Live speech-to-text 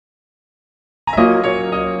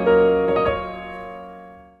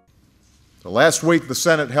Last week, the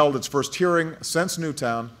Senate held its first hearing since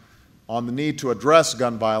Newtown on the need to address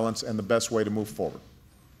gun violence and the best way to move forward.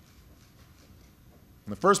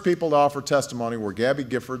 And the first people to offer testimony were Gabby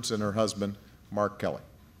Giffords and her husband, Mark Kelly.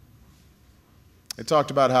 They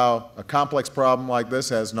talked about how a complex problem like this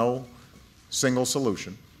has no single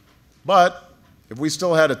solution. But if we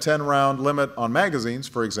still had a 10-round limit on magazines,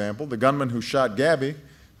 for example, the gunman who shot Gabby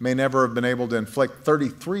may never have been able to inflict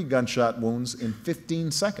 33 gunshot wounds in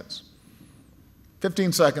 15 seconds.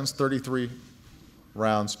 15 seconds, 33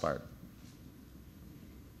 rounds fired.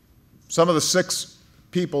 Some of the 6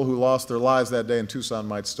 people who lost their lives that day in Tucson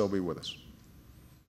might still be with us.